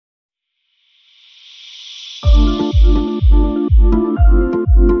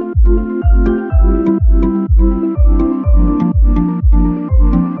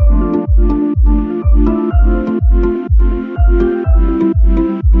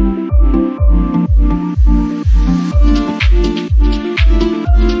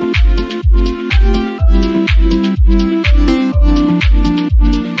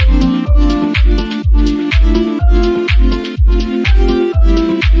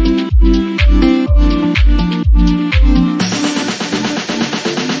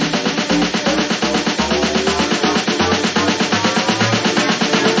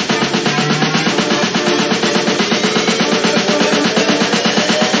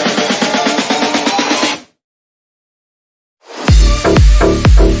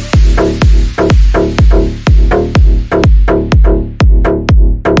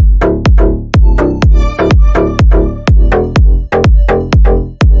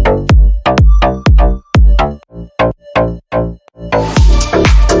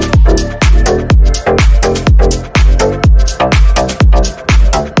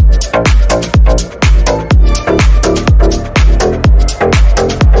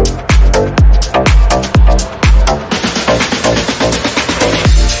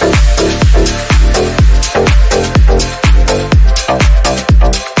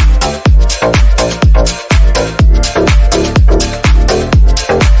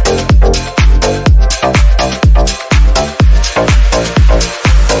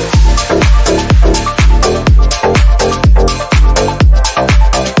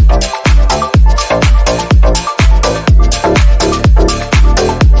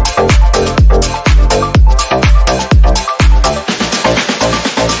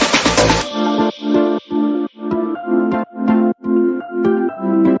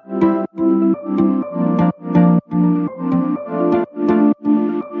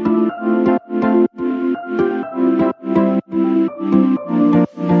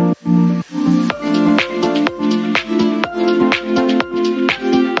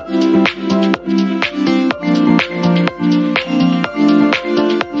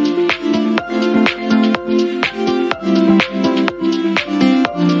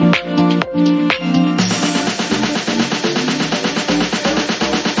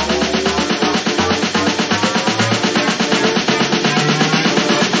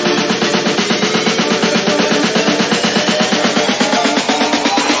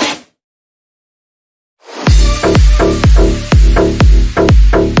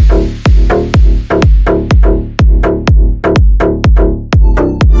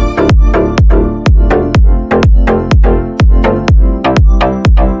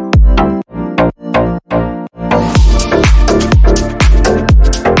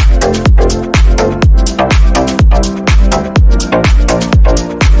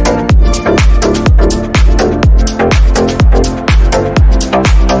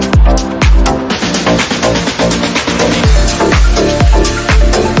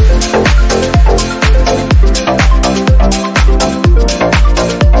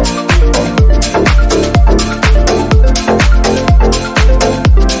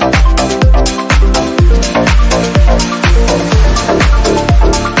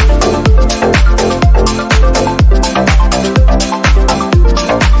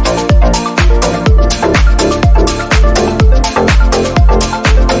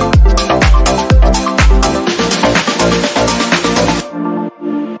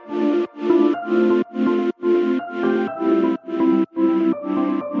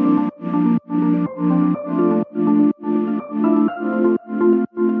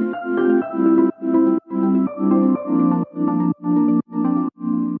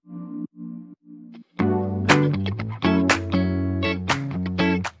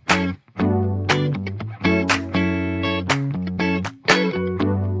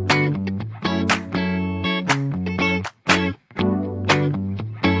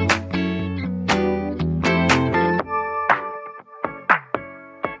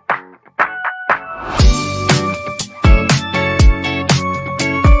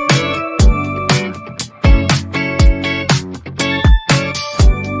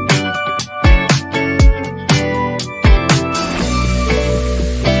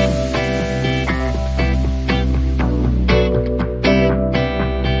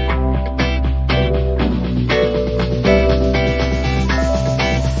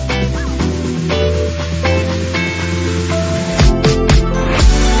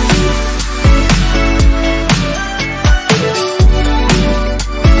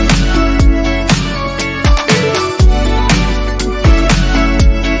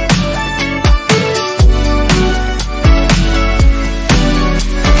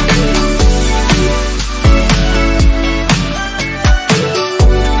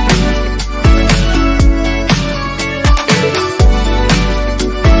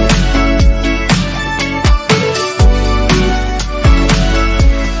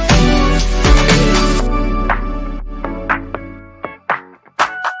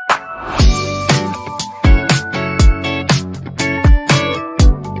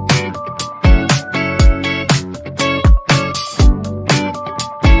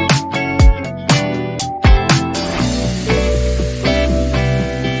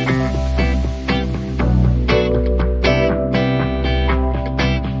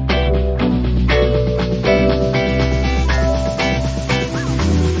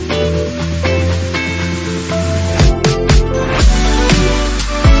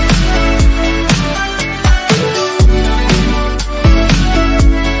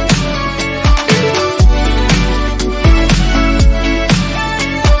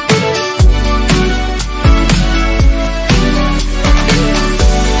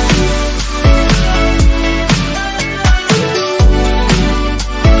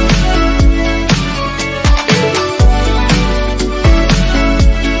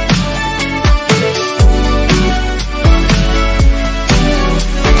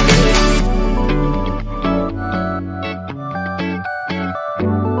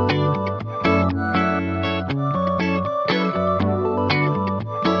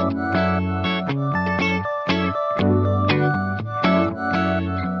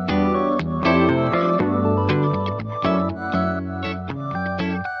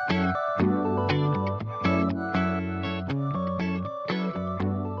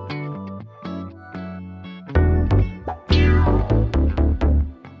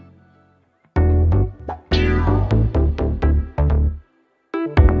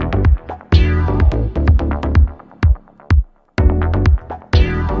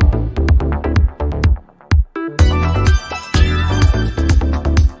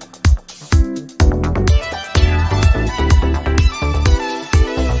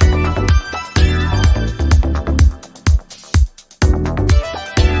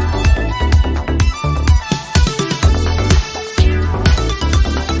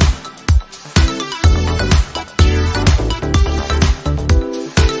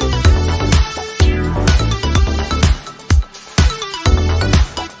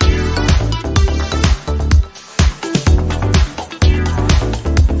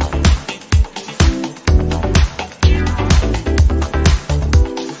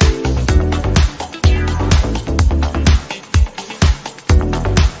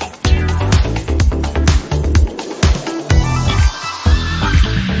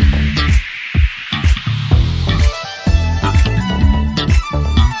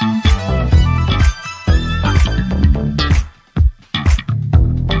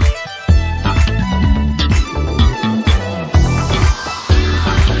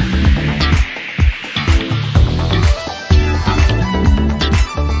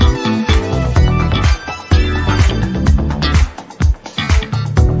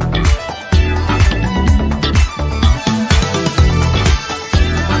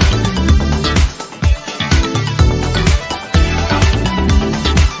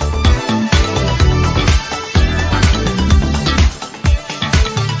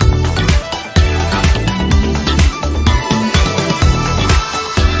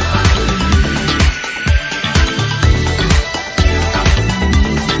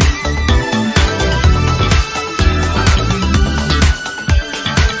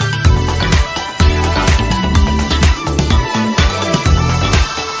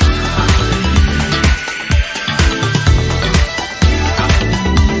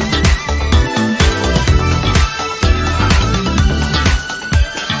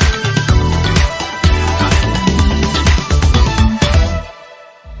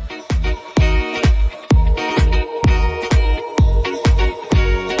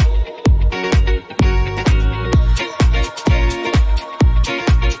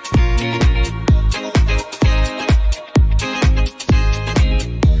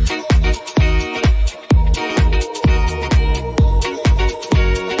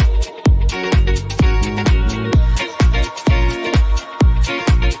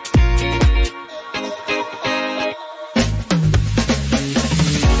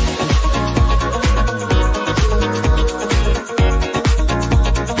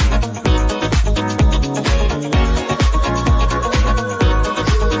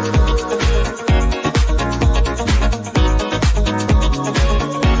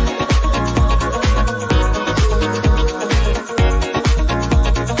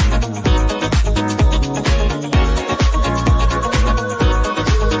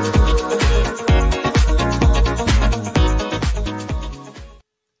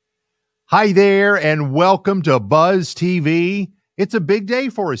Hi there, and welcome to Buzz TV. It's a big day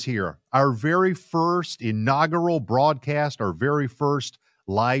for us here. Our very first inaugural broadcast, our very first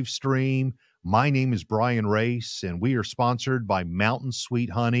live stream. My name is Brian Race, and we are sponsored by Mountain Sweet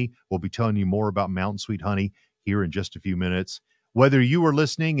Honey. We'll be telling you more about Mountain Sweet Honey here in just a few minutes. Whether you are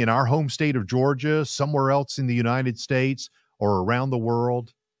listening in our home state of Georgia, somewhere else in the United States, or around the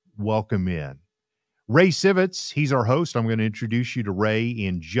world, welcome in. Ray Sivitz, he's our host. I'm going to introduce you to Ray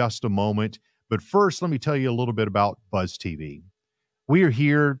in just a moment. But first, let me tell you a little bit about Buzz TV. We are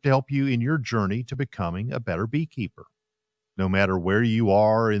here to help you in your journey to becoming a better beekeeper. No matter where you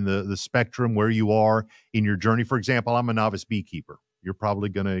are in the spectrum, where you are in your journey. For example, I'm a novice beekeeper. You're probably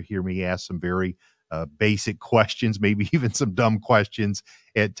going to hear me ask some very basic questions, maybe even some dumb questions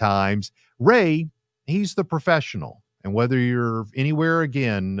at times. Ray, he's the professional. And whether you're anywhere,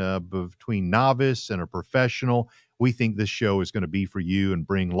 again, between novice and a professional, we think this show is going to be for you and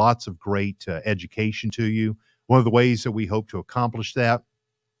bring lots of great education to you. One of the ways that we hope to accomplish that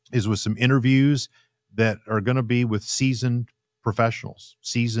is with some interviews that are going to be with seasoned professionals,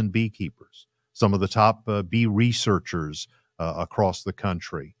 seasoned beekeepers, some of the top bee researchers across the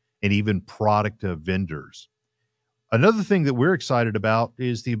country, and even product vendors. Another thing that we're excited about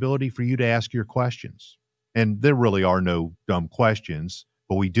is the ability for you to ask your questions. And there really are no dumb questions,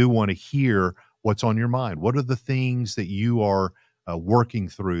 but we do want to hear what's on your mind. What are the things that you are working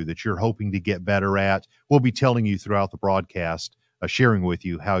through that you're hoping to get better at? We'll be telling you throughout the broadcast, sharing with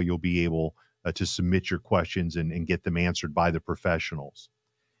you how you'll be able to submit your questions and get them answered by the professionals.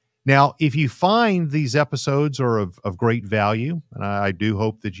 Now, if you find these episodes are of great value, and I do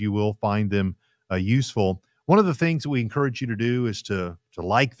hope that you will find them useful, one of the things that we encourage you to do is to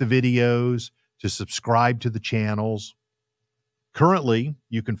like the videos, to subscribe to the channels. Currently,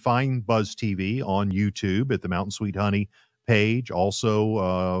 you can find Buzz TV on YouTube at the Mountain Sweet Honey page, also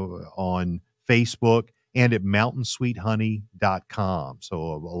on Facebook and at mountainsweethoney.com. So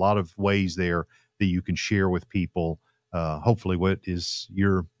a lot of ways there that you can share with people, hopefully what is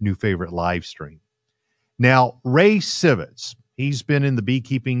your new favorite live stream. Now, Ray Sivitz, he's been in the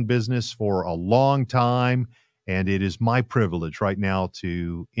beekeeping business for a long time. And it is my privilege right now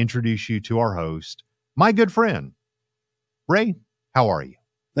to introduce you to our host, my good friend. Ray, how are you?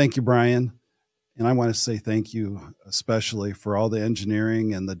 Thank you, Brian. And I want to say thank you especially for all the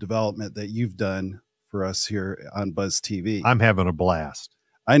engineering and the development that you've done for us here on Buzz TV. I'm having a blast.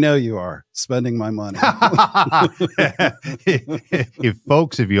 I know you are, spending my money.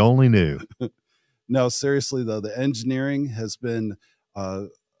 If you only knew. No, seriously, though, the engineering has been a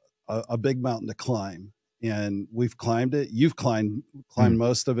big mountain to climb. And we've climbed it. You've climbed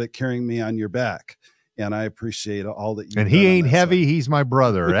most of it, carrying me on your back. And I appreciate all that you've done. And he ain't heavy. He's my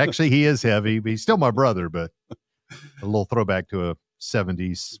brother. Actually, he is heavy, but he's still my brother. But a little throwback to a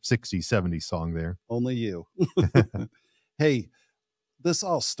 70s, 60s, 70s song there. Only you. Hey, this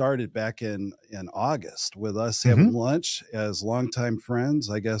all started back in August with us having lunch as longtime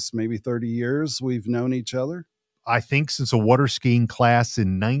friends. I guess maybe 30 years we've known each other. I think since a water skiing class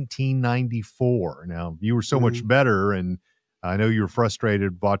in 1994. Now, you were so much better, and I know you were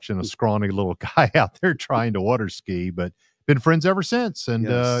frustrated watching a scrawny little guy out there trying to water ski, but been friends ever since. And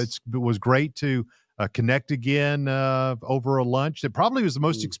it was great to connect again over a lunch that probably was the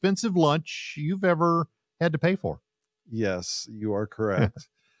most expensive lunch you've ever had to pay for. Yes, you are correct.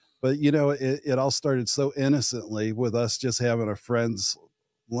 But, you know, it all started so innocently with us just having a friend's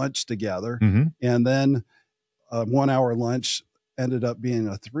lunch together. And then a 1 hour lunch ended up being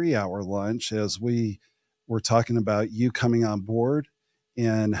a 3 hour lunch as we were talking about you coming on board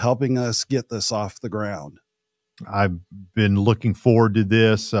and helping us get this off the ground. I've been looking forward to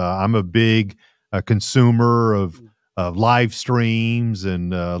this. I'm a big consumer of live streams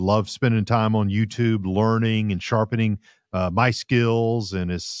and love spending time on YouTube, learning and sharpening my skills. And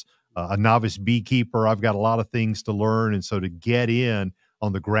as a novice beekeeper, I've got a lot of things to learn. And so to get in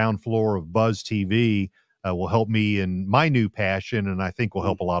on the ground floor of Buzz TV will help me in my new passion, and I think will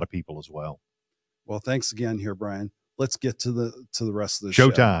help a lot of people as well. Well, thanks again here, Brian. Let's get to the rest of the show.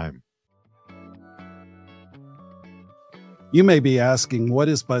 Showtime. You may be asking, what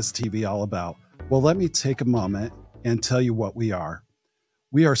is Buzz TV all about? Well, let me take a moment and tell you what we are.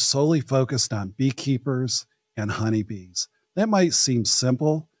 We are solely focused on beekeepers and honeybees. That might seem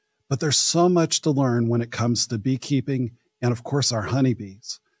simple, but there's so much to learn when it comes to beekeeping and, of course, our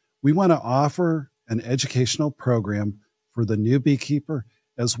honeybees. We want to offer an educational program for the new beekeeper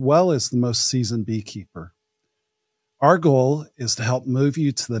as well as the most seasoned beekeeper. Our goal is to help move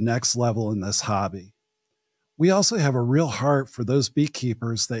you to the next level in this hobby. We also have a real heart for those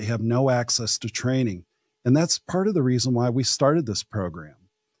beekeepers that have no access to training, and that's part of the reason why we started this program.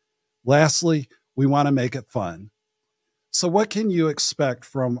 Lastly, we want to make it fun. So what can you expect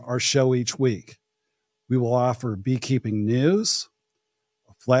from our show each week? We will offer beekeeping news,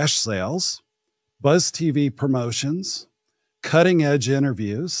 flash sales, Buzz TV promotions, cutting edge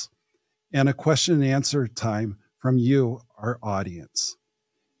interviews, and a question and answer time from you, our audience.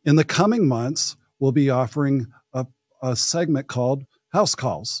 In the coming months, we'll be offering a segment called House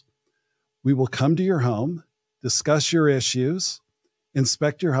Calls. We will come to your home, discuss your issues,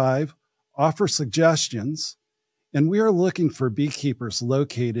 inspect your hive, offer suggestions, and we are looking for beekeepers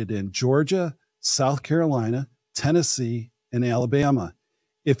located in Georgia, South Carolina, Tennessee, and Alabama.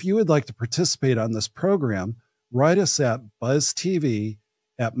 If you would like to participate on this program, write us at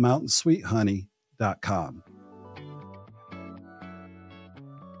buzztv@mountainsweethoney.com.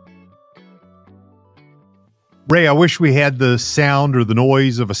 Ray, I wish we had the sound or the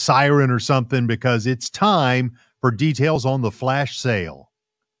noise of a siren or something, because it's time for details on the flash sale.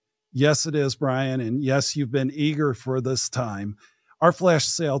 Yes, it is, Brian. And yes, you've been eager for this time. Our flash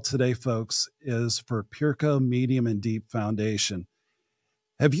sale today, folks, is for Pureco Medium and Deep Foundation.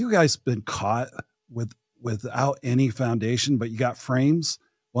 Have you guys been caught without any foundation, but you got frames?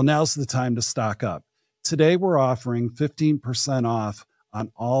 Well, now's the time to stock up. Today, we're offering 15% off on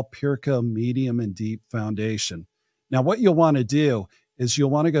all Pureco Medium and Deep Foundation. Now, what you'll want to do is you'll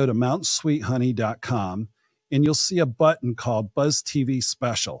want to go to mountainsweethoney.com, and you'll see a button called Buzz TV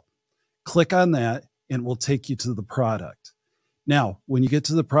Special. Click on that, and it will take you to the product. Now, when you get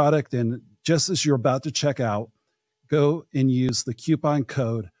to the product, and just as you're about to check out, go and use the coupon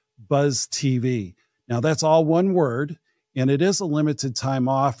code BuzzTV. Now, that's all one word, and it is a limited time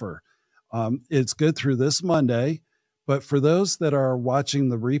offer. It's good through this Monday, but for those that are watching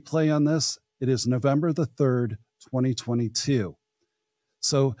the replay on this, it is November the 3rd, 2022.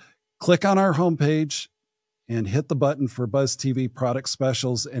 So click on our homepage and hit the button for Buzz TV product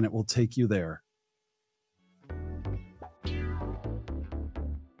specials, and it will take you there.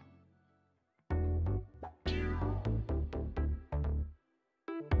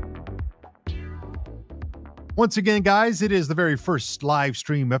 Once again, guys, it is the very first live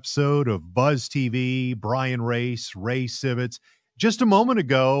stream episode of Buzz TV. Brian Race, Ray Sivitz. Just a moment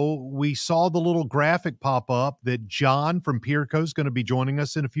ago, we saw the little graphic pop up that John from Pureco is going to be joining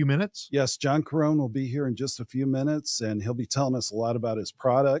us in a few minutes. Yes, John Carone will be here in just a few minutes, and he'll be telling us a lot about his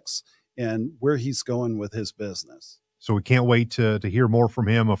products and where he's going with his business. So we can't wait to hear more from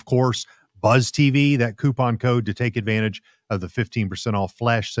him. Of course, Buzz TV, that coupon code to take advantage of the 15% off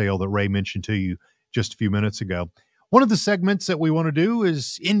flash sale that Ray mentioned to you just a few minutes ago. One of the segments that we want to do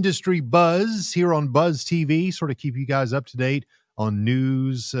is Industry Buzz here on Buzz TV, sort of keep you guys up to date on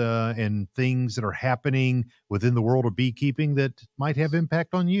news and things that are happening within the world of beekeeping that might have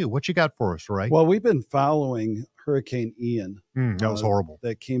impact on you. What you got for us, Ray? Well, we've been following Hurricane Ian. That was horrible.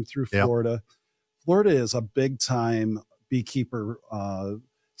 That came through Florida. Yep. Florida is a big-time beekeeper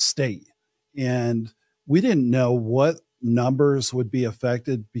state, and we didn't know what numbers would be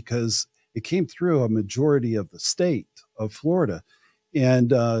affected because it came through a majority of the state of Florida.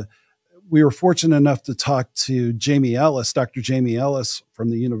 And we were fortunate enough to talk to Jamie Ellis, Dr. Jamie Ellis from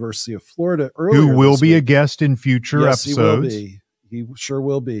the University of Florida earlier. Who will be a guest in future episodes. He will be. He sure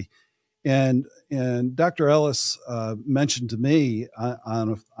will be. And Dr. Ellis mentioned to me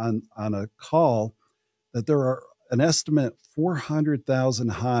on a call that there are an estimate 400,000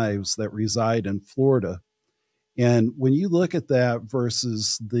 hives that reside in Florida. And when you look at that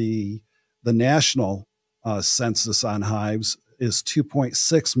versus the national census on hives is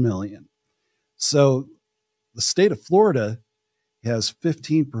 2.6 million. So the state of Florida has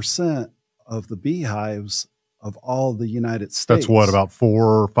 15% of the beehives of all the United States. That's what, about 400,000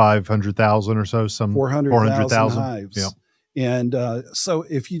 or 500,000 or so? Some 400,000 hives. Yeah. And so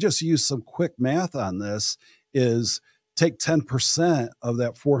if you just use some quick math on this, is take 10% of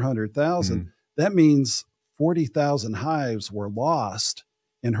that 400,000, that means 40,000 hives were lost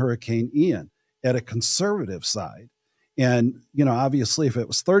in Hurricane Ian at a conservative side. And, you know, obviously if it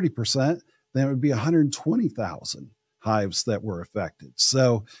was 30%, then it would be 120,000 hives that were affected.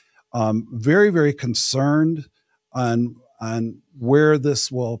 So very, very concerned on where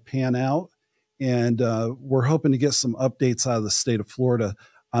this will pan out. And we're hoping to get some updates out of the state of Florida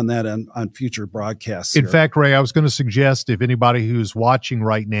on that on future broadcasts. In fact, Ray, I was going to suggest if anybody who's watching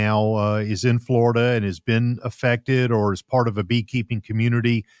right now is in Florida and has been affected or is part of a beekeeping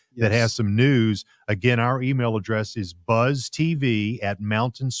community that has some news, again, our email address is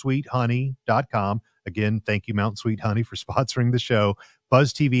buzztv@mountainsweethoney.com. Again, thank you, Mountain Sweet Honey, for sponsoring the show.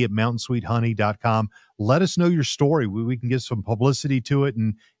 buzztv@mountainsweethoney.com. Let us know your story. We can give some publicity to it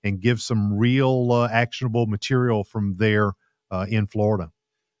and give some real actionable material from there in Florida.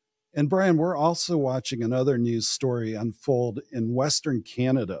 And Brian, we're also watching another news story unfold in Western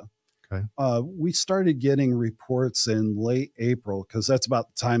Canada. Okay. We started getting reports in late April because that's about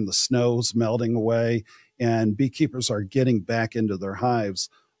the time the snow's melting away and beekeepers are getting back into their hives,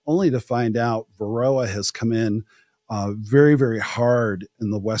 only to find out Varroa has come in very, very hard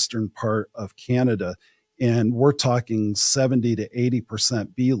in the western part of Canada. And we're talking 70 to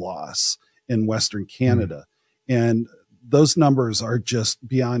 80% bee loss in Western Canada. And those numbers are just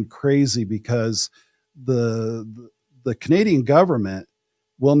beyond crazy because the Canadian government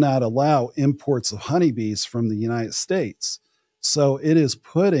will not allow imports of honeybees from the United States. So it is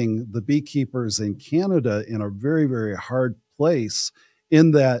putting the beekeepers in Canada in a very, very hard place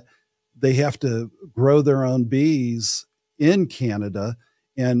in that they have to grow their own bees in Canada.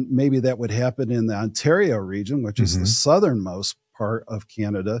 And maybe that would happen in the Ontario region, which is the southernmost part of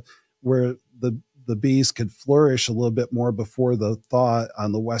Canada, where the bees could flourish a little bit more before the thaw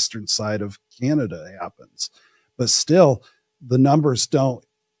on the western side of Canada happens. But still, the numbers don't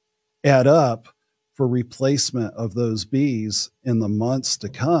add up for replacement of those bees in the months to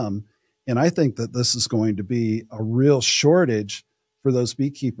come. And I think that this is going to be a real shortage for those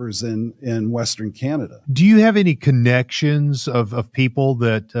beekeepers in Western Canada. Do you have any connections of people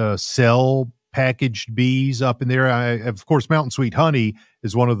that sell packaged bees up in there? Of course, Mountain Sweet Honey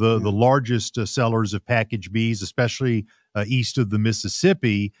is one of the largest sellers of packaged bees, especially east of the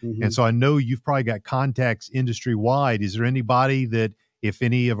Mississippi. And so I know you've probably got contacts industry-wide. Is there anybody that, if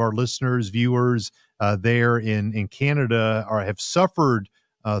any of our listeners, viewers there in Canada have suffered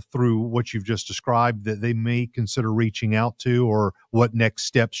through what you've just described, that they may consider reaching out to, or what next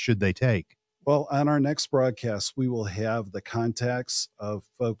steps should they take? Well, on our next broadcast, we will have the contacts of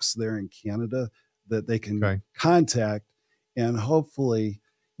folks there in Canada that they can contact. And hopefully,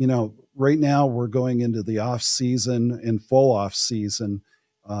 you know, right now we're going into the off season and full off season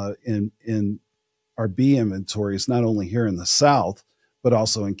in our bee inventories, not only here in the South, but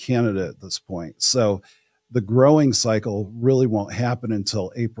also in Canada at this point. So the growing cycle really won't happen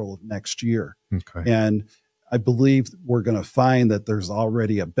until April of next year. And I believe we're going to find that there's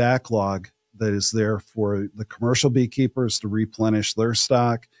already a backlog that is there for the commercial beekeepers to replenish their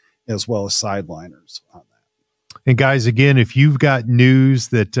stock, as well as sideliners on that. And guys, again, if you've got news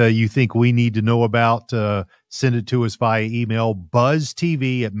that you think we need to know about, send it to us via email,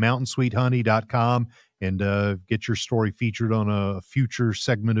 buzztv@mountainsweethoney.com, and get your story featured on a future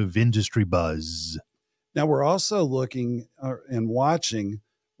segment of Industry Buzz. Now, we're also looking and watching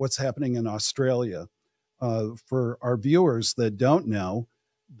what's happening in Australia. For our viewers that don't know,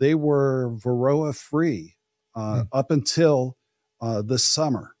 they were Varroa free up until this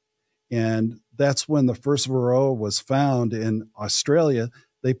summer. And that's when the first Varroa was found in Australia.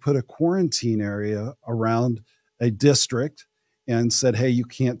 They put a quarantine area around a district and said, hey, you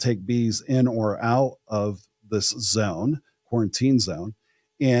can't take bees in or out of this zone, quarantine zone.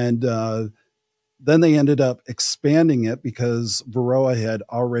 And then they ended up expanding it because Varroa had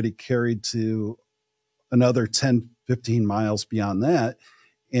already carried to another 10, 15 miles beyond that.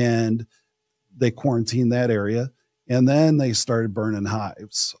 And they quarantined that area. And then they started burning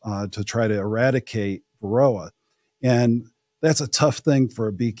hives to try to eradicate Varroa. And that's a tough thing for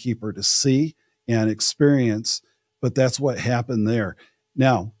a beekeeper to see and experience, but that's what happened there.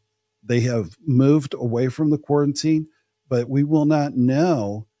 Now, they have moved away from the quarantine, but we will not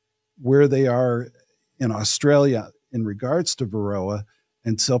know where they are in Australia in regards to Varroa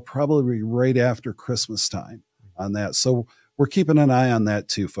until probably right after Christmas time on that. So we're keeping an eye on that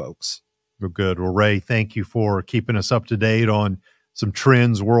too, folks. Well, good. Well, Ray, thank you for keeping us up to date on some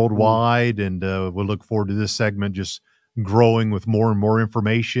trends worldwide. And we'll look forward to this segment just growing with more and more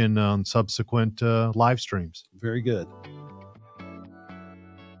information on subsequent live streams. Very good.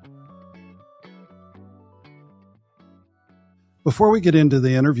 Before we get into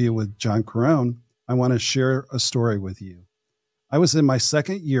the interview with John Carone, I want to share a story with you. I was in my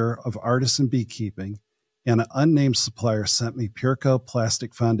second year of artisan beekeeping, and an unnamed supplier sent me Pureco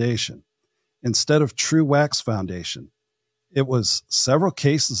plastic foundation instead of true wax foundation. It was several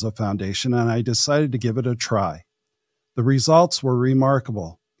cases of foundation, and I decided to give it a try. The results were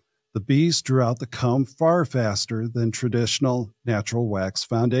remarkable. The bees drew out the comb far faster than traditional natural wax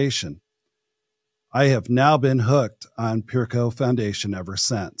foundation. I have now been hooked on Pureco foundation ever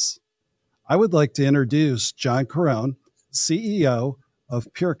since. I would like to introduce John Carone, CEO of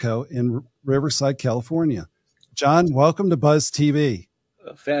Pureco in Riverside, California. John, welcome to Buzz TV.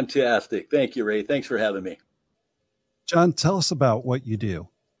 Fantastic. Thank you, Ray. Thanks for having me. John, tell us about what you do.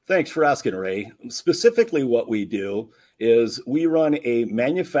 Thanks for asking, Ray. Specifically, what we do is we run a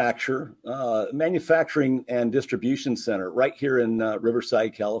manufacturing and distribution center right here in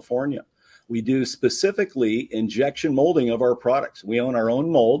Riverside, California. We do specifically injection molding of our products. We own our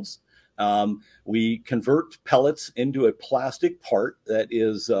own molds. We convert pellets into a plastic part that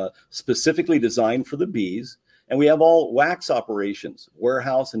is specifically designed for the bees. And we have all wax operations,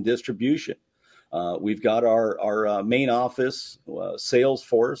 warehouse and distribution. We've got our main office, sales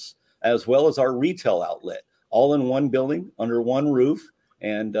force, as well as our retail outlet, all in one building, under one roof.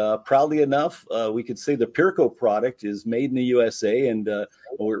 And proudly enough, we could say the Pirco product is made in the USA, and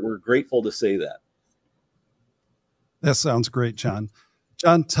we're grateful to say that. That sounds great, John.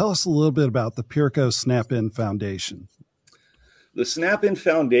 John, tell us a little bit about the Pirco Snap-In Foundation. The Snap-In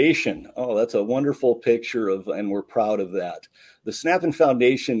Foundation, oh, that's a wonderful picture of, and we're proud of that. The Snap-In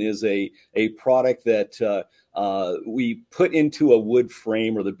Foundation is a product that we put into a wood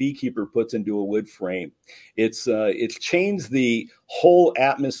frame, or the beekeeper puts into a wood frame. It's changed the whole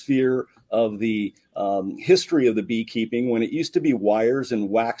atmosphere of the history of the beekeeping, when it used to be wires and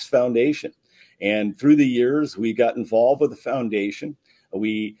wax foundation. And through the years, we got involved with the foundation.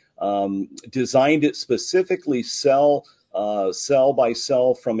 We designed it specifically cell by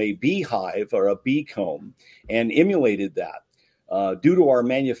cell from a beehive or a bee comb, and emulated that. Due to our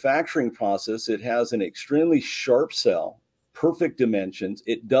manufacturing process, it has an extremely sharp cell, perfect dimensions.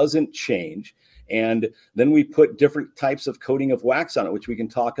 It doesn't change. And then we put different types of coating of wax on it, which we can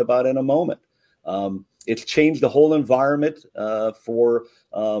talk about in a moment. It's changed the whole environment for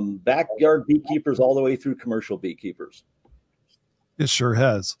backyard beekeepers all the way through commercial beekeepers. It sure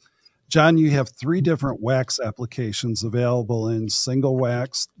has. John, you have 3 different wax applications available in single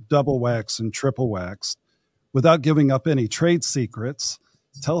wax, double wax, and triple wax. Without giving up any trade secrets,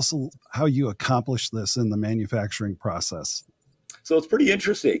 tell us how you accomplish this in the manufacturing process. So it's pretty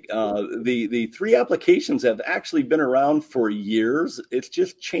interesting. The 3 applications have actually been around for years. It's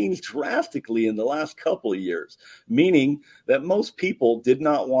just changed drastically in the last couple of years, meaning that most people did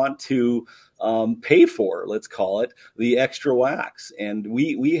not want to pay for, let's call it, the extra wax. And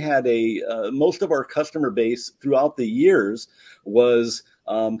we had most of our customer base throughout the years was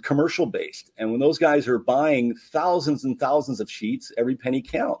commercial based. And when those guys are buying thousands and thousands of sheets, every penny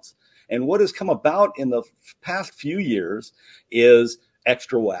counts. And what has come about in the past few years is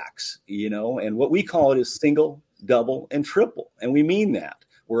extra wax, and what we call it is single, double, and triple. And we mean that.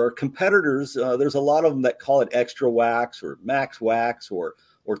 Where our competitors, there's a lot of them that call it extra wax or max wax or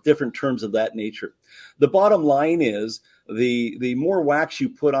different terms of that nature. The bottom line is the more wax you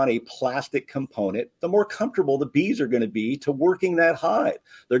put on a plastic component, the more comfortable the bees are going to be to working that hive.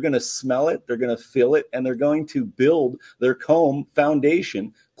 They're going to smell it, they're going to feel it, and they're going to build their comb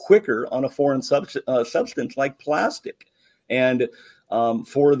foundation quicker on a foreign substance like plastic. And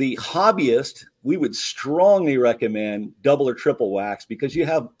for the hobbyist, we would strongly recommend double or triple wax, because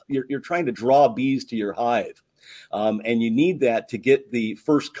you're trying to draw bees to your hive. And you need that to get the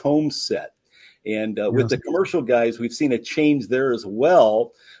first comb set. And with the commercial guys, we've seen a change there as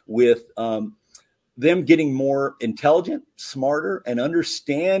well, with them getting more intelligent, smarter, and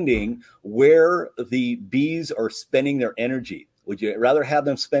understanding where the bees are spending their energy. Would you rather have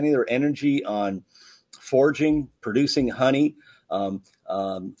them spending their energy on foraging, producing honey,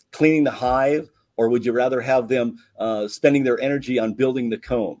 cleaning the hive, or would you rather have them spending their energy on building the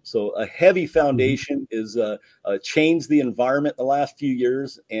comb? So a heavy foundation is changed the environment the last few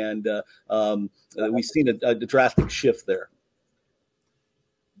years, and we've seen a drastic shift there.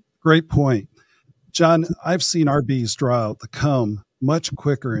 Great point. John, I've seen our bees draw out the comb much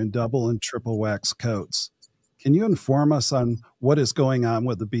quicker in double and triple wax coats. Can you inform us on what is going on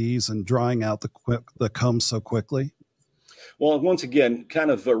with the bees and drawing out the comb so quickly? Well, once again, kind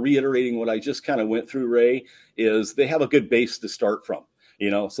of reiterating what I just kind of went through, Ray, is they have a good base to start from.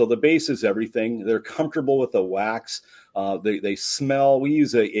 So the base is everything. They're comfortable with the wax. They smell. We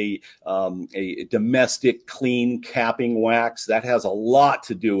use a domestic clean capping wax that has a lot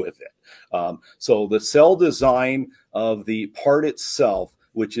to do with it. So the cell design of the part itself,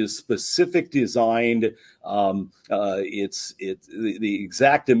 which is specific designed, it's the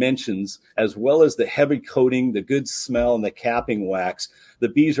exact dimensions, as well as the heavy coating, the good smell, and the capping wax. The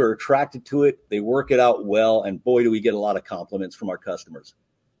bees are attracted to it. They work it out well, and boy, do we get a lot of compliments from our customers.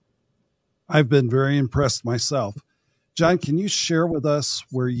 I've been very impressed myself. John, can you share with us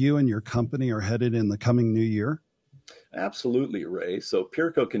where you and your company are headed in the coming new year? Absolutely, Ray. So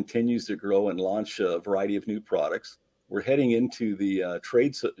Pirco continues to grow and launch a variety of new products. We're heading into the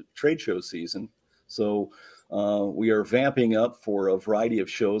trade show season. So we are vamping up for a variety of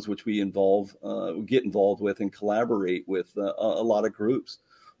shows, which we get involved with and collaborate with a lot of groups.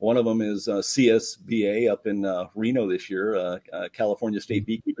 One of them is CSBA up in Reno this year, California State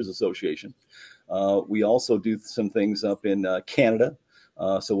Beekeepers Association. We also do some things up in Canada.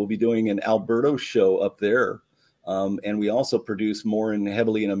 So we'll be doing an Alberta show up there. And we also produce more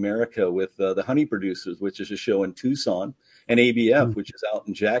heavily in America with the Honey Producers, which is a show in Tucson, and ABF, which is out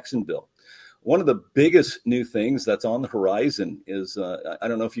in Jacksonville. One of the biggest new things that's on the horizon is, I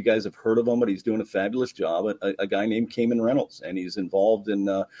don't know if you guys have heard of him, but he's doing a fabulous job. A guy named Cayman Reynolds, and he's involved in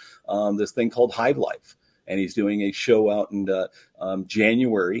this thing called Hive Life. And he's doing a show out in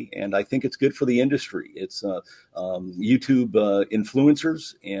January, and I think it's good for the industry. It's YouTube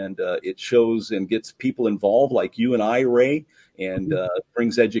influencers, and it shows and gets people involved like you and I, Ray, and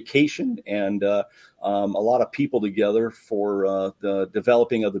brings education and a lot of people together for the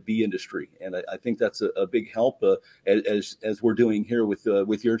developing of the bee industry. And I think that's a big help as we're doing here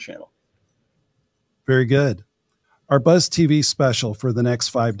with your channel. Very good. Our Buzz TV special for the next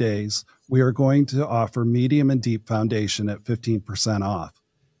 5 days, we are going to offer medium and deep foundation at 15% off.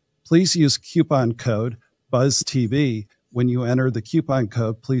 Please use coupon code BuzzTV. When you enter the coupon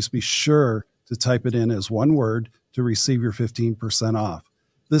code, please be sure to type it in as one word to receive your 15% off.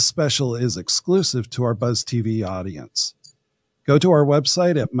 This special is exclusive to our Buzz TV audience. Go to our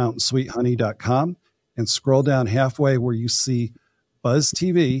website at mountainsweethoney.com and scroll down halfway where you see Buzz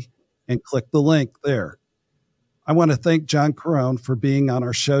TV and click the link there. I want to thank John Carone for being on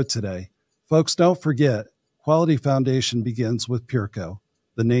our show today. Folks, don't forget, quality foundation begins with Pureco,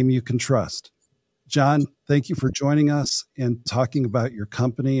 the name you can trust. John, thank you for joining us and talking about your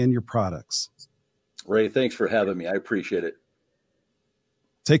company and your products. Ray, thanks for having me. I appreciate it.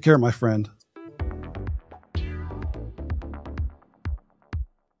 Take care, my friend.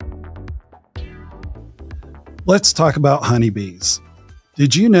 Let's talk about honeybees.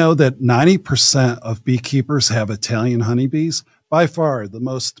 Did you know that 90% of beekeepers have Italian honeybees? By far the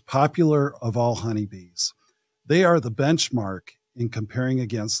most popular of all honeybees. They are the benchmark in comparing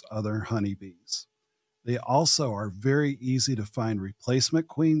against other honeybees. They also are very easy to find replacement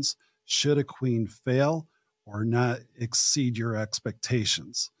queens should a queen fail or not exceed your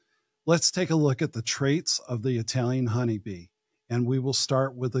expectations. Let's take a look at the traits of the Italian honeybee, and we will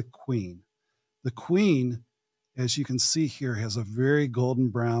start with the queen. The queen, as you can see here, has a very golden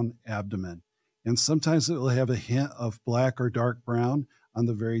brown abdomen, and sometimes it will have a hint of black or dark brown on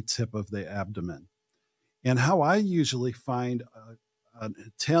the very tip of the abdomen. And how I usually find an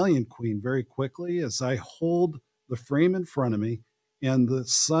Italian queen very quickly is I hold the frame in front of me, and the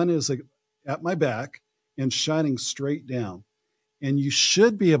sun is at my back and shining straight down. And you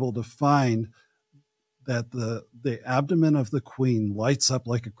should be able to find that the abdomen of the queen lights up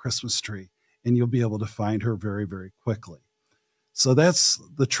like a Christmas tree, and you'll be able to find her very, very quickly. So that's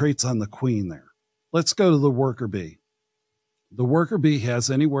the traits on the queen there. Let's go to the worker bee. The worker bee has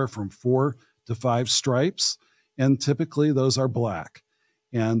anywhere from 4 to 5 stripes, and typically those are black,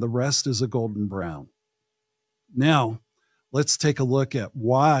 and the rest is a golden brown. Now, let's take a look at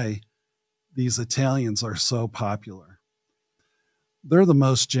why these Italians are so popular. They're the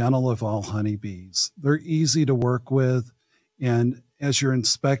most gentle of all honeybees. They're easy to work with, and as you're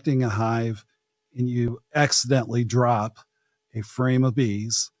inspecting a hive and you accidentally drop a frame of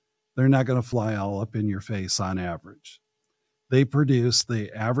bees, they're not going to fly all up in your face on average. They produce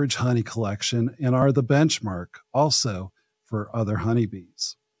the average honey collection and are the benchmark also for other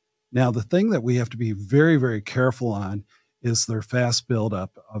honeybees. Now, the thing that we have to be very, very careful on is their fast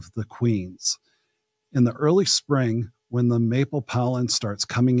buildup of the queens. In the early spring, when the maple pollen starts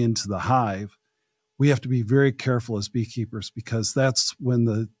coming into the hive, we have to be very careful as beekeepers because that's when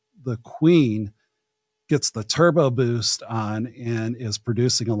the queen gets the turbo boost on and is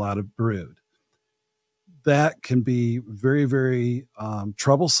producing a lot of brood. That can be very, very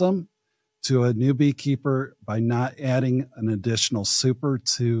troublesome to a new beekeeper by not adding an additional super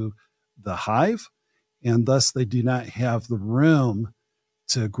to the hive, and thus they do not have the room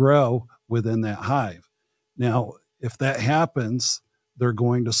to grow within that hive. Now, if that happens, they're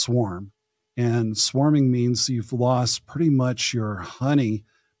going to swarm, and swarming means you've lost pretty much your honey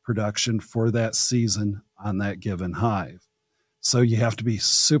production for that season on that given hive. So you have to be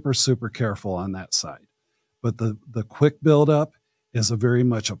super, super careful on that side. But the quick buildup is very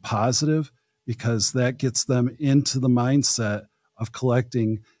much a positive because that gets them into the mindset of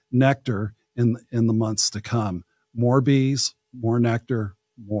collecting nectar in the months to come. More bees, more nectar,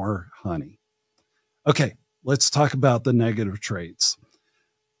 more honey. Okay, let's talk about the negative traits.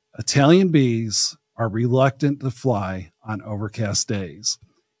 Italian bees are reluctant to fly on overcast days.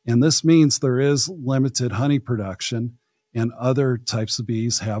 And this means there is limited honey production, and other types of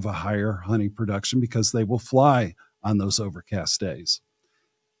bees have a higher honey production because they will fly on those overcast days.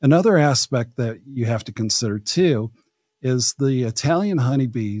 Another aspect that you have to consider too is the Italian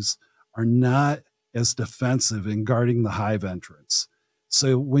honeybees are not as defensive in guarding the hive entrance.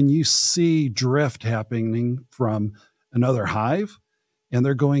 So when you see drift happening from another hive and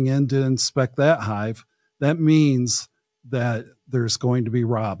they're going in to inspect that hive, that means that there's going to be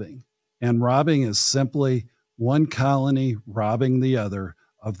robbing. And robbing is simply one colony robbing the other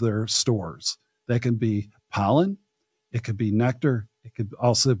of their stores. That can be pollen, it could be nectar, it could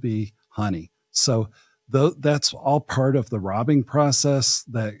also be honey. So that's all part of the robbing process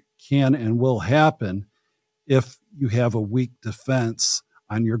that can and will happen if you have a weak defense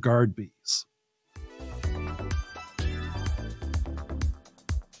on your guard bees.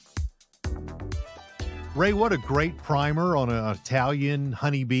 Ray, what a great primer on Italian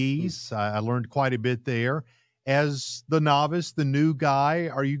honeybees. I learned quite a bit there. As the novice, the new guy,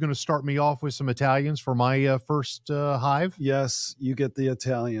 are you going to start me off with some Italians for my first hive? Yes, you get the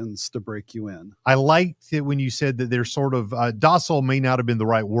Italians to break you in. I liked it when you said that they're sort of docile may not have been the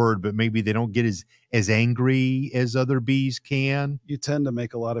right word, but maybe they don't get as angry as other bees can. You tend to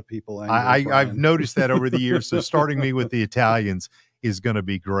make a lot of people angry. I've noticed that over the years. So starting me with the Italians is going to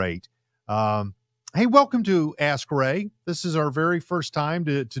be great. Hey, welcome to Ask Ray. This is our very first time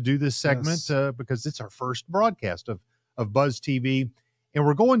to do this segment because it's our first broadcast of Buzz TV. And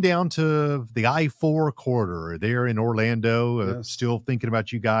we're going down to the I-4 corridor there in Orlando. Still thinking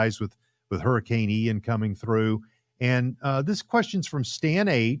about you guys with Hurricane Ian coming through. And this question's from Stan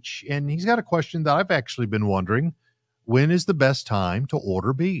H. And he's got a question that I've actually been wondering. When is the best time to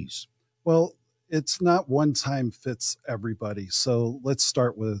order bees? Well, it's not one time fits everybody. So let's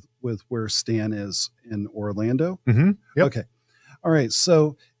start with where Stan is in Orlando. Mm-hmm. Yep. Okay. All right.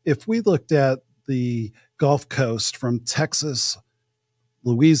 So if we looked at the Gulf Coast from Texas,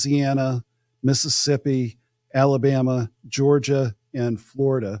 Louisiana, Mississippi, Alabama, Georgia, and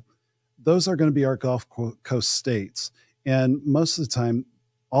Florida, those are going to be our Gulf Coast states. And most of the time,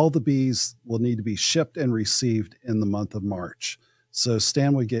 all the bees will need to be shipped and received in the month of March. So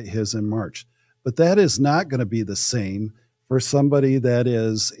Stan would get his in March. But that is not going to be the same for somebody that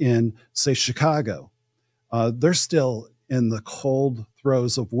is in, say, Chicago. They're still in the cold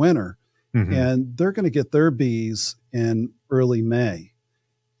throes of winter, and they're going to get their bees in early May.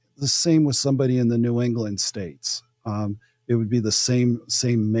 The same with somebody in the New England states. It would be the same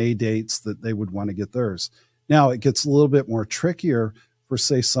May dates that they would want to get theirs. Now, it gets a little bit more trickier for,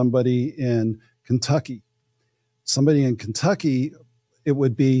 say, somebody in Kentucky. Somebody in Kentucky, it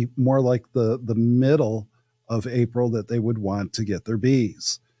would be more like the middle of April that they would want to get their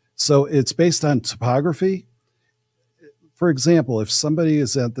bees. So it's based on topography. For example, if somebody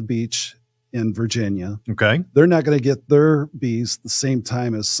is at the beach in Virginia, they're not going to get their bees the same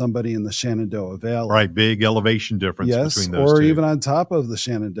time as somebody in the Shenandoah Valley. Right, big elevation difference between those two. Or even on top of the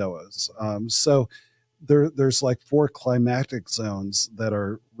Shenandoahs. So there's like 4 climatic zones that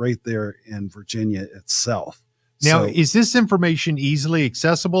are right there in Virginia itself. Now, is this information easily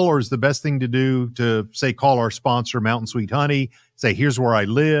accessible, or is the best thing to do to, say, call our sponsor, Mountain Sweet Honey, say, here's where I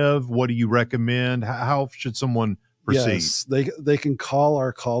live, what do you recommend? How should someone proceed? Yes, they can call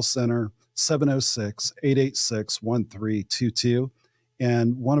our call center, 706-886-1322,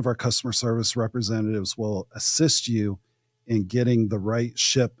 and one of our customer service representatives will assist you in getting the right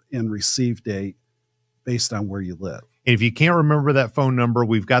ship and receive date based on where you live. And if you can't remember that phone number,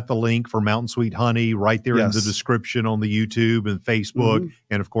 we've got the link for Mountain Sweet Honey right there in the description on the YouTube and Facebook.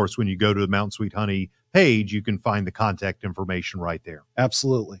 And of course, when you go to the Mountain Sweet Honey page, you can find the contact information right there.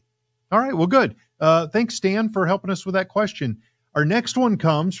 Absolutely. All right. Well, good. Thanks, Stan, for helping us with that question. Our next one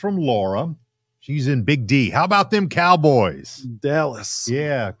comes from Laura. She's in Big D. How about them Cowboys? Dallas.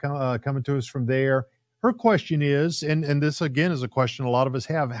 Yeah, coming to us from there. Her question is, and this again is a question a lot of us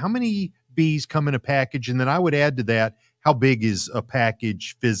have, how many bees come in a package? And then I would add to that, how big is a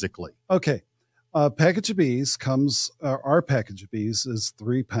package physically? Okay. A package of bees comes, our package of bees is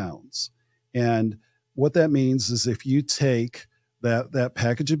 3 pounds. And what that means is if you take that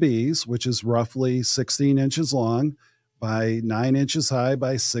package of bees, which is roughly 16 inches long by 9 inches high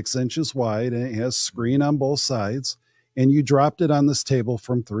by 6 inches wide, and it has screen on both sides, and you dropped it on this table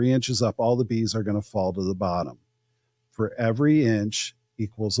from 3 inches up, all the bees are going to fall to the bottom. For every inch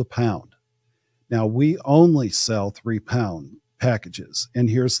equals a pound. Now, we only sell 3-pound packages, and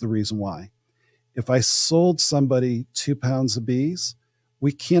here's the reason why. If I sold somebody 2 pounds of bees,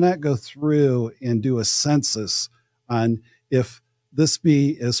 we cannot go through and do a census on if this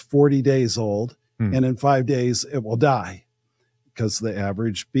bee is 40 days old and in 5 days it will die, because the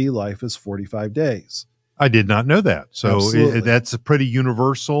average bee life is 45 days. I did not know that. So that's a pretty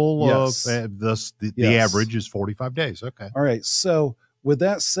universal. Yes. The average is 45 days. Okay. All right. So With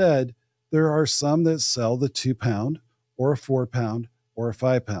that said, there are some that sell the 2-pound or a 4-pound or a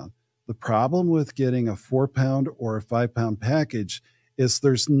 5-pound. The problem with getting a 4-pound or a 5-pound package is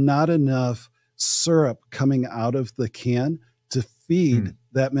there's not enough syrup coming out of the can to feed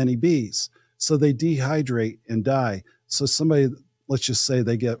that many bees. So they dehydrate and die. So somebody, let's just say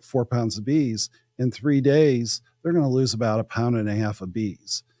they get 4 pounds of bees, in 3 days, they're going to lose about 1.5 pounds of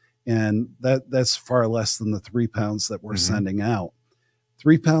bees. And that's far less than the 3 pounds that we're sending out.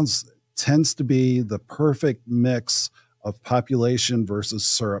 3 pounds tends to be the perfect mix of population versus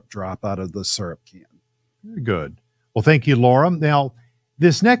syrup drop out of the syrup can. Very good. Well, thank you, Laura. Now,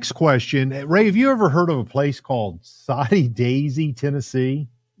 this next question, Ray, have you ever heard of a place called Soddy Daisy, Tennessee?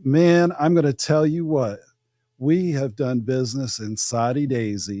 Man, I'm going to tell you what, we have done business in Soddy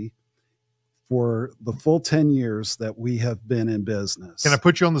Daisy for the full 10 years that we have been in business. Can I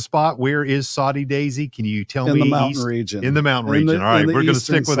put you on the spot? Where is Soddy Daisy? Can you tell me? In the mountain region. In the mountain region. All right, we're going to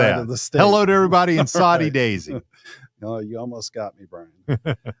stick with that. Hello to everybody in Soddy Daisy. Oh, you almost got me,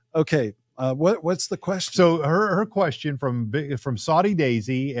 Brian. Okay. What's the question? So her question from Soddy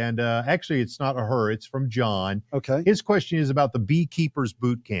Daisy, and actually it's not a her, it's from John. Okay. His question is about the Beekeepers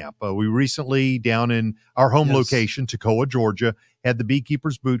Boot Camp. We recently, down in our home location, Toccoa, Georgia, had the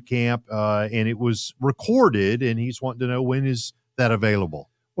Beekeepers Boot Camp, and it was recorded, and he's wanting to know, when is that available?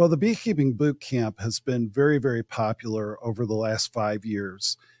 Well, the Beekeeping Boot Camp has been very, very popular over the last 5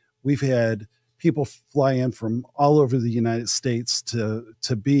 years. We've had people fly in from all over the United States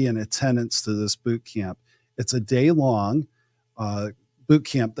to be in attendance to this boot camp. It's a day-long boot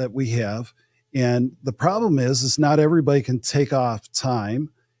camp that we have. And the problem is not everybody can take off time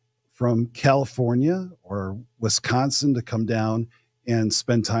from California or Wisconsin to come down and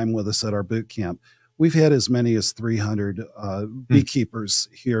spend time with us at our boot camp. We've had as many as 300 beekeepers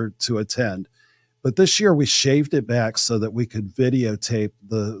here to attend. But this year we shaved it back so that we could videotape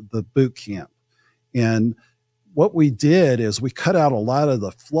the boot camp. And what we did is we cut out a lot of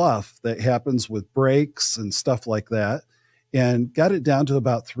the fluff that happens with breaks and stuff like that, and got it down to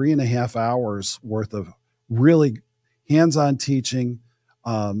about 3.5 hours worth of really hands-on teaching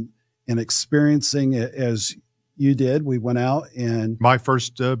and experiencing it as you did. We went out and my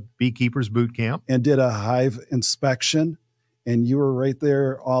first Beekeepers Boot Camp and did a hive inspection. And you were right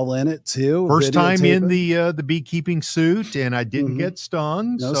there all in it too. First time in the beekeeping suit, and I didn't get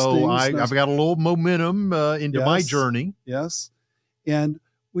stung. No so stings, I've got a little momentum into my journey. Yes. And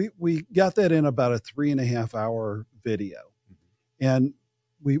we got that in about a 3.5 hour video. And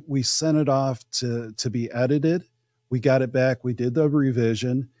we sent it off to be edited. We got it back. We did the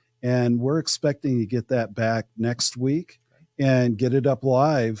revision, and we're expecting to get that back next week and get it up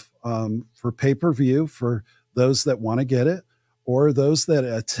live for pay-per-view for those that want to get it. Or those that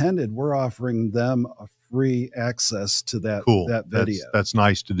attended, we're offering them a free access to that, that video. That's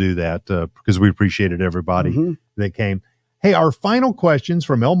nice to do that because we appreciated everybody that came. Hey, our final question's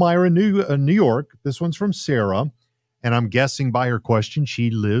from Elmira, New York. This one's from Sarah. And I'm guessing by her question,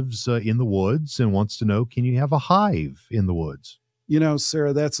 she lives in the woods and wants to know, can you have a hive in the woods? You know,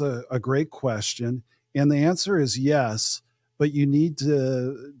 Sarah, that's a great question. And the answer is yes, but you need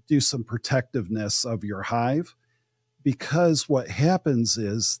to do some protectiveness of your hive. Because what happens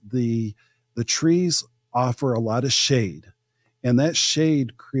is the trees offer a lot of shade, and that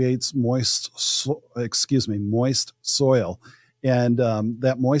shade creates moist soil, and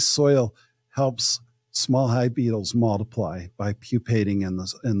that moist soil helps small hive beetles multiply by pupating in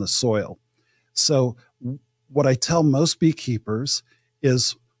the soil. So what I tell most beekeepers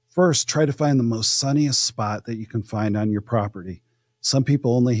is, first, try to find the most sunniest spot that you can find on your property. Some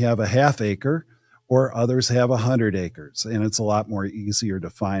people only have a ½ acre, or others have 100 acres, and it's a lot more easier to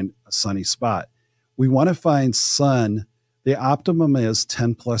find a sunny spot. We want to find sun. The optimum is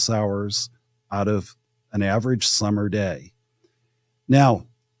 10 plus hours out of an average summer day. Now,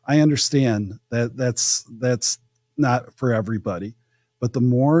 I understand that that's not for everybody, but the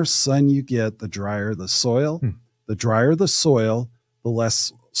more sun you get, the drier the soil. The drier the soil, the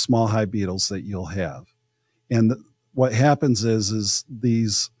less small hive beetles that you'll have. And what happens is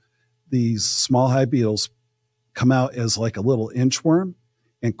these small hive beetles come out as like a little inchworm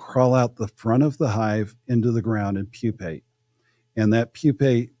and crawl out the front of the hive into the ground and pupate. And that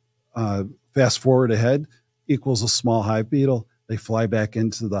pupate, fast forward ahead, equals a small hive beetle. They fly back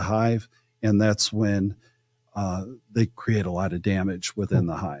into the hive, and that's when they create a lot of damage within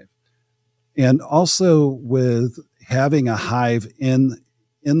the hive. And also with having a hive in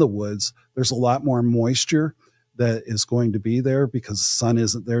the woods, there's a lot more moisture that is going to be there because the sun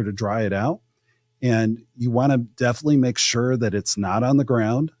isn't there to dry it out. And you want to definitely make sure that it's not on the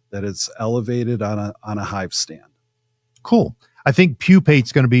ground, that it's elevated on a hive stand. Cool. I think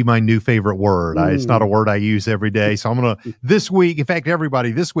pupate's going to be my new favorite word. It's not a word I use every day. So I'm going to, this week, in fact,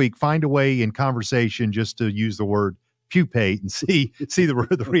 everybody this week, find a way in conversation just to use the word pupate and see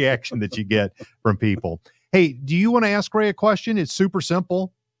the reaction that you get from people. Hey, do you want to ask Ray a question? It's super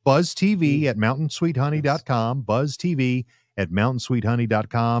simple. BuzzTV at mountainsweethoney.com. BuzzTV at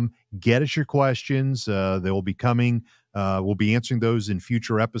mountainsweethoney.com. Get us your questions. They will be coming. We'll be answering those in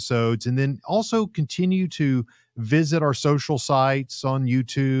future episodes. And then also continue to visit our social sites on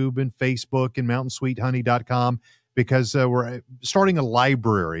YouTube and Facebook and mountainsweethoney.com, because we're starting a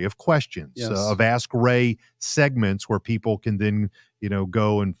library of questions, of Ask Ray segments where people can then,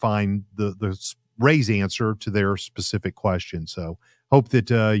 go and find the Ray's answer to their specific question. So hope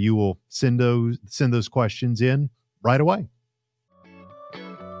that you will send those questions in right away.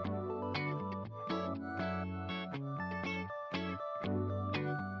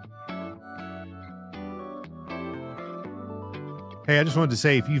 Hey, I just wanted to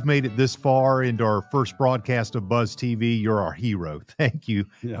say, if you've made it this far into our first broadcast of Buzz TV, you're our hero. Thank you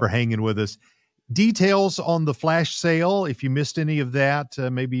for hanging with us. Details on the flash sale, if you missed any of that,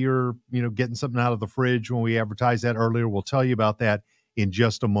 maybe you're getting something out of the fridge when we advertised that earlier. We'll tell you about that in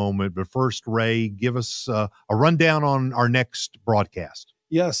just a moment. But first, Ray, give us a rundown on our next broadcast.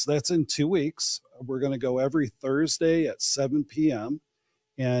 Yes, that's in 2 weeks. We're going to go every Thursday at 7 p.m.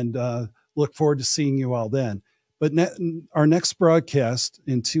 and look forward to seeing you all then. But our next broadcast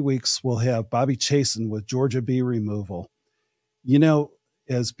in 2 weeks, we'll have Bobby Chasen with Georgia bee removal.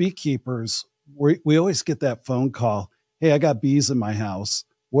 As beekeepers, we always get that phone call. Hey, I got bees in my house.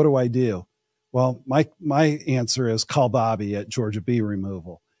 What do I do? Well, my answer is call Bobby at Georgia bee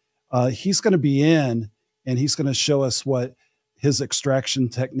removal. He's going to be in, and he's going to show us what his extraction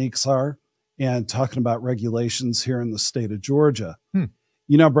techniques are and talking about regulations here in the state of Georgia.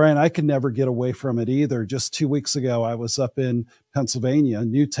 Brian, I could never get away from it either. Just 2 weeks ago, I was up in Pennsylvania,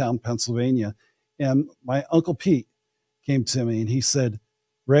 Newtown, Pennsylvania, and my Uncle Pete came to me and he said,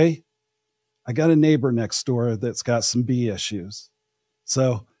 Ray, I got a neighbor next door that's got some bee issues.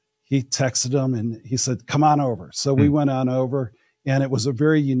 So he texted him and he said, come on over. So we went on over, and it was a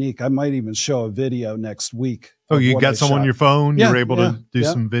very unique, I might even show a video next week. Oh, you got some on your phone? You were able to do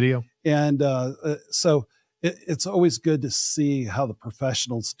some video? And so it's always good to see how the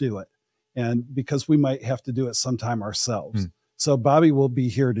professionals do it, and because we might have to do it sometime ourselves. So Bobby will be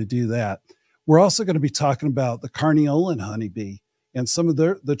here to do that. We're also going to be talking about the carniolan honeybee and some of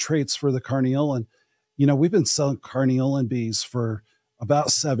the traits for the carniolan. We've been selling carniolan bees for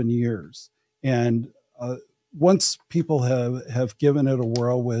about 7 years. And once people have given it a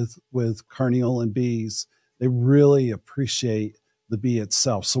whirl with carniolan bees, they really appreciate the bee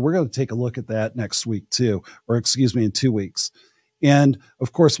itself. So we're going to take a look at that next week too, or excuse me, in 2 weeks. And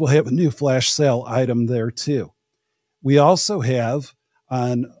of course, we'll have a new flash sale item there too. We also have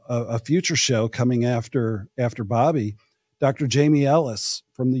on a future show coming after Bobby, Dr. Jamie Ellis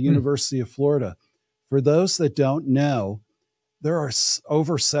from the University of Florida. For those that don't know, there are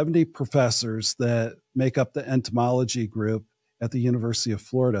over 70 professors that make up the entomology group at the University of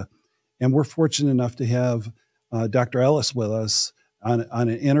Florida. And we're fortunate enough to have Dr. Ellis with us on an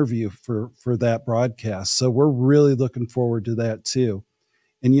interview for that broadcast. So we're really looking forward to that too.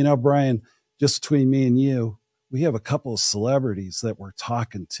 And Brian, just between me and you, we have a couple of celebrities that we're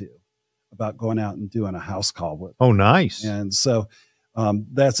talking to about going out and doing a house call with. Oh, nice. And so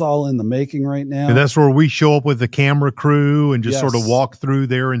that's all in the making right now. And that's where we show up with the camera crew and just sort of walk through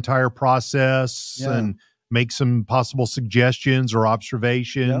their entire process and make some possible suggestions or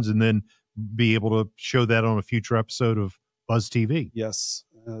observations, and then be able to show that on a future episode of Buzz TV. Yes,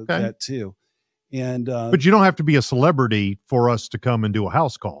 that too. And but you don't have to be a celebrity for us to come and do a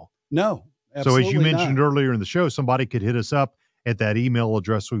house call. No, absolutely. So as you mentioned earlier in the show, somebody could hit us up at that email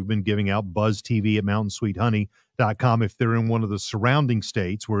address we've been giving out, buzztv@mountainsweethoney.com. If they're in one of the surrounding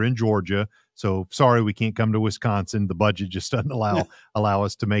states, we're in Georgia. So sorry, we can't come to Wisconsin. The budget just doesn't allow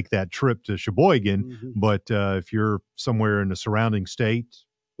us to make that trip to Sheboygan. But if you're somewhere in the surrounding state,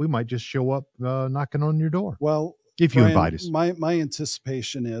 we might just show up knocking on your door. Well, if you invite us. My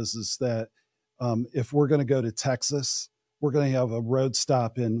anticipation is that if we're going to go to Texas, we're going to have a road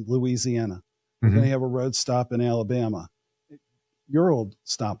stop in Louisiana. We're going to have a road stop in Alabama, your old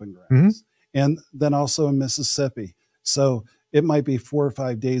stomping grounds, and then also in Mississippi. So it might be 4 or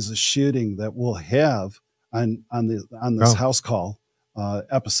 5 days of shooting that we'll have on this house call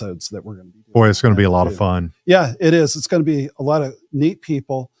episodes that we're going to be doing. Boy, it's going to be a lot of fun. Yeah, it is. It's going to be a lot of neat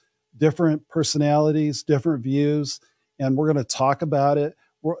people, different personalities, different views, and we're going to talk about it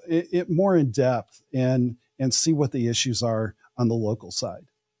more in depth and see what the issues are on the local side.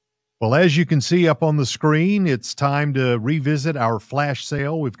 Well, as you can see up on the screen, it's time to revisit our flash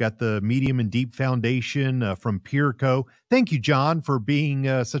sale. We've got the medium and deep foundation from Peerco. Thank you, John, for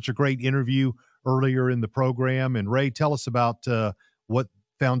being such a great interview earlier in the program. And Ray, tell us about what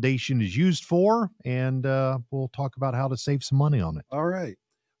foundation is used for, and we'll talk about how to save some money on it. All right.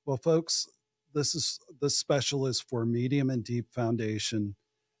 Well, folks, this special is for medium and deep foundation,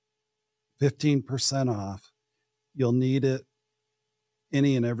 15% off. You'll need it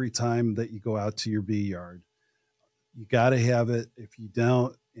any and every time that you go out to your bee yard. You got to have it. If you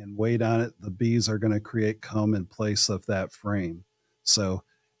don't and wait on it, the bees are going to create comb in place of that frame. So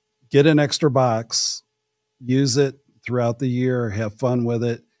get an extra box, use it throughout the year, have fun with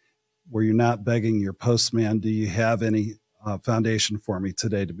it, where you're not begging your postman, do you have any foundation for me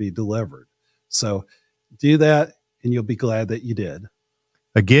today to be delivered? So do that, and you'll be glad that you did.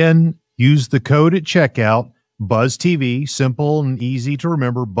 Again, use the code at checkout, BuzzTV, simple and easy to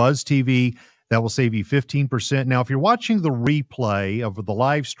remember, BuzzTV. That will save you 15%. Now, if you're watching the replay of the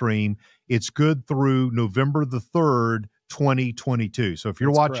live stream, it's good through November the 3rd, 2022. So if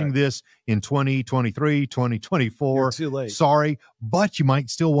you're watching this in 2023, 2024, you're too late. Sorry, but you might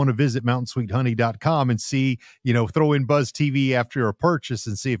still want to visit mountainsweethoney.com and see, throw in Buzz TV after a purchase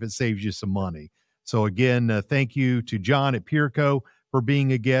and see if it saves you some money. So again, thank you to John at Peerco for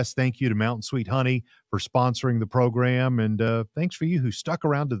being a guest. Thank you to Mountain Sweet Honey for sponsoring the program. And thanks for you who stuck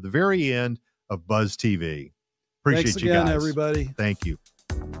around to the very end of Buzz TV. Appreciate Thanks you guys. again, everybody. Thank you.